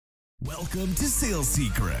Welcome to Sales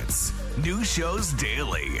Secrets, new shows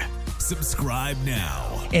daily. Subscribe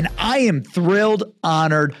now. And I am thrilled,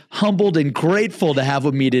 honored, humbled, and grateful to have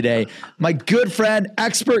with me today my good friend,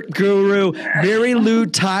 expert guru, Mary Lou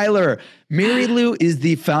Tyler. Mary Lou is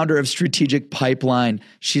the founder of Strategic Pipeline.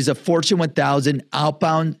 She's a Fortune 1000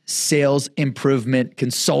 outbound sales improvement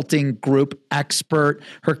consulting group expert.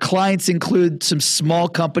 Her clients include some small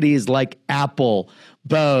companies like Apple,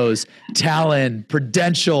 Bose, Talon,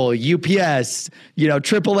 Prudential, UPS,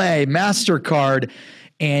 AAA, MasterCard.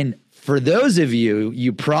 And for those of you,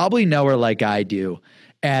 you probably know her like I do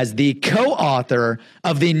as the co-author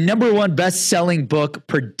of the #1 best-selling book,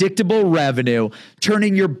 Predictable Revenue,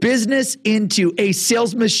 turning your business into a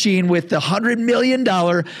sales machine with the $100 million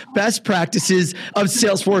best practices of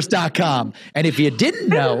Salesforce.com. And if you didn't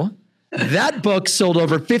know, that book sold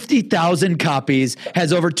over 50,000 copies,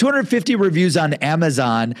 has over 250 reviews on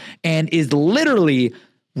Amazon, and is literally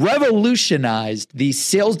revolutionized the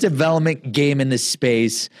sales development game in this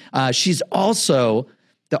space. She's also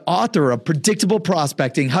the author of Predictable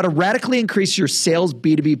Prospecting, How to Radically Increase Your Sales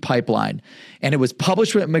B2B Pipeline. And it was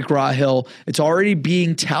published with McGraw-Hill. It's already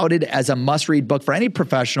being touted as a must-read book for any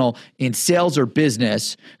professional in sales or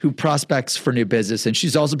business who prospects for new business. And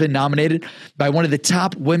she's also been nominated by one of the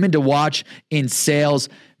top women to watch in sales.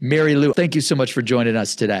 Mary Lou, thank you so much for joining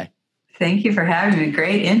us today. Thank you for having me.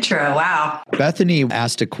 Great intro. Wow. Bethany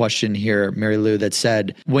asked a question here, Mary Lou, that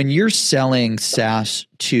said, when you're selling SaaS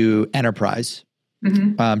to enterprise,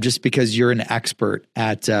 just because you're an expert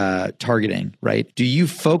at targeting, right? Do you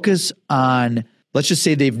focus on, let's just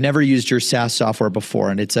say they've never used your SaaS software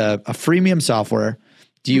before and it's a freemium software.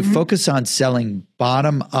 Do you focus on selling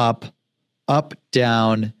bottom up,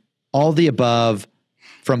 down, all the above,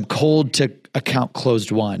 from cold to account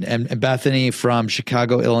closed won? And Bethany from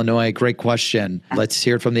Chicago, Illinois, great question. Let's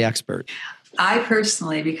hear it from the expert. I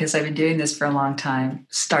personally, because I've been doing this for a long time,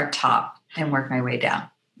 start top and work my way down.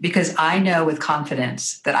 Because I know with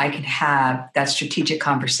confidence that I can have that strategic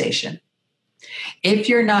conversation. If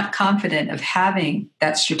you're not confident of having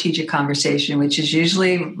that strategic conversation, which is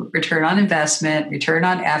usually return on investment, return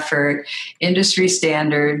on effort, industry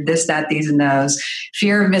standard, this, that, these, and those,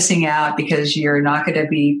 fear of missing out because you're not going to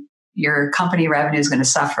be, your company revenue is going to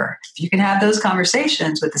suffer. If you can have those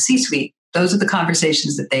conversations with the C-suite, those are the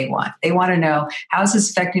conversations that they want. They want to know, how is this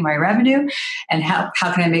affecting my revenue? And how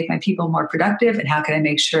can I make my people more productive? And how can I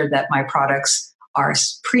make sure that my products are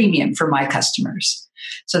premium for my customers?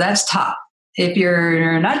 So that's top. If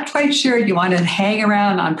you're not quite sure, you want to hang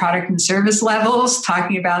around on product and service levels,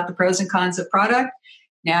 talking about the pros and cons of product,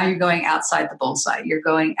 now you're going outside the bullseye. You're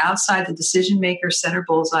going outside the decision maker center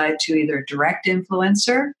bullseye to either direct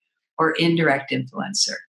influencer or indirect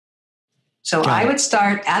influencer. So I would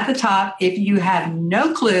start at the top. If you have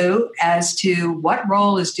no clue as to what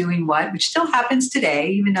role is doing what, which still happens today,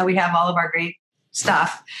 even though we have all of our great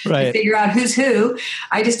stuff to figure out who's who.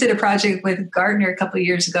 I just did a project with Gartner a couple of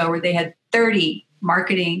years ago where they had 30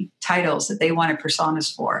 marketing titles that they wanted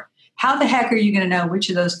personas for. How the heck are you going to know which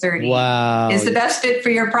of those 30 is the best fit for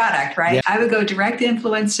your product, right? Yeah. I would go direct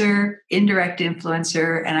influencer, indirect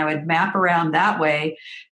influencer, and I would map around that way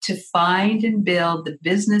to find and build the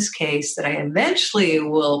business case that I eventually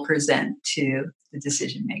will present to the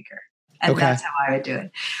decision maker. And that's how I would do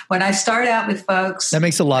it. When I start out with folks that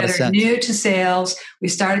makes a lot of sense. New to sales, we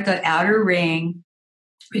start at the outer ring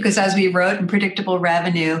because as we wrote in Predictable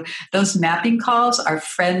Revenue, those mapping calls are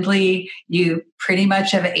friendly. You pretty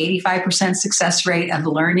much have an 85% success rate of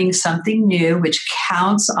learning something new, which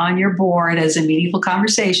counts on your board as a meaningful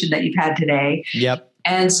conversation that you've had today. Yep.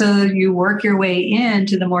 And so you work your way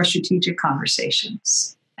into the more strategic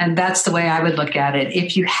conversations. And that's the way I would look at it.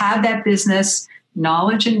 If you have that business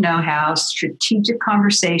knowledge and know-how, strategic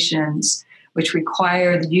conversations, which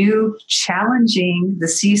require you challenging the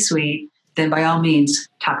C-suite, then by all means,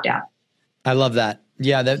 top down. I love that.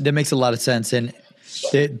 Yeah, that makes a lot of sense. And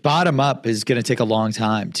the bottom up is going to take a long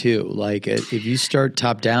time too. Like if you start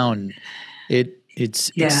top down,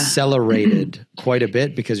 it's accelerated quite a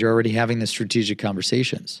bit because you're already having the strategic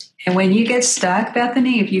conversations. And when you get stuck,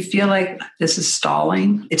 Bethany, if you feel like this is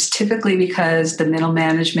stalling, it's typically because the middle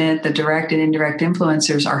management, the direct and indirect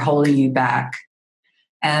influencers are holding you back.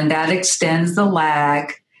 And that extends the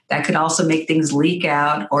lag. That could also make things leak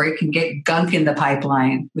out, or it can get gunk in the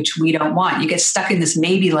pipeline, which we don't want. You get stuck in this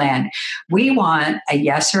maybe land. We want a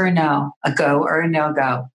yes or a no, a go or a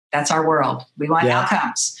no-go. That's our world. We want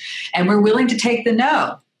outcomes. And we're willing to take the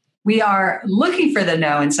no. We are looking for the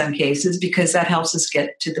no in some cases because that helps us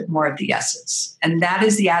get to more of the yeses. And that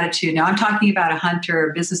is the attitude. Now I'm talking about a hunter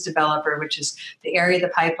or business developer, which is the area of the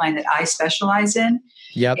pipeline that I specialize in.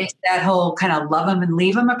 Yep. It's that whole kind of love them and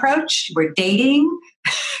leave them approach. We're dating,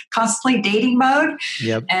 constantly dating mode.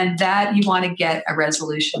 Yep. And that you want to get a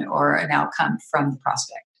resolution or an outcome from the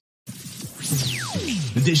prospect.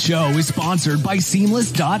 This show is sponsored by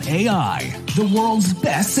Seamless.ai, the world's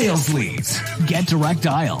best sales leads. Get direct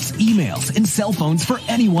dials, emails, and cell phones for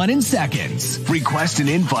anyone in seconds. Request an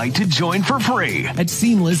invite to join for free at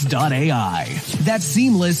Seamless.ai. That's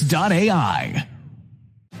Seamless.ai.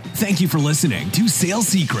 Thank you for listening to Sales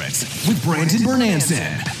Secrets with Brandon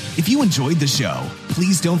Bernanson. If you enjoyed the show,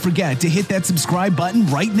 please don't forget to hit that subscribe button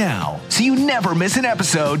right now so you never miss an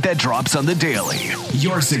episode that drops on the daily.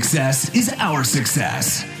 Your success is our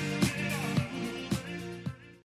success.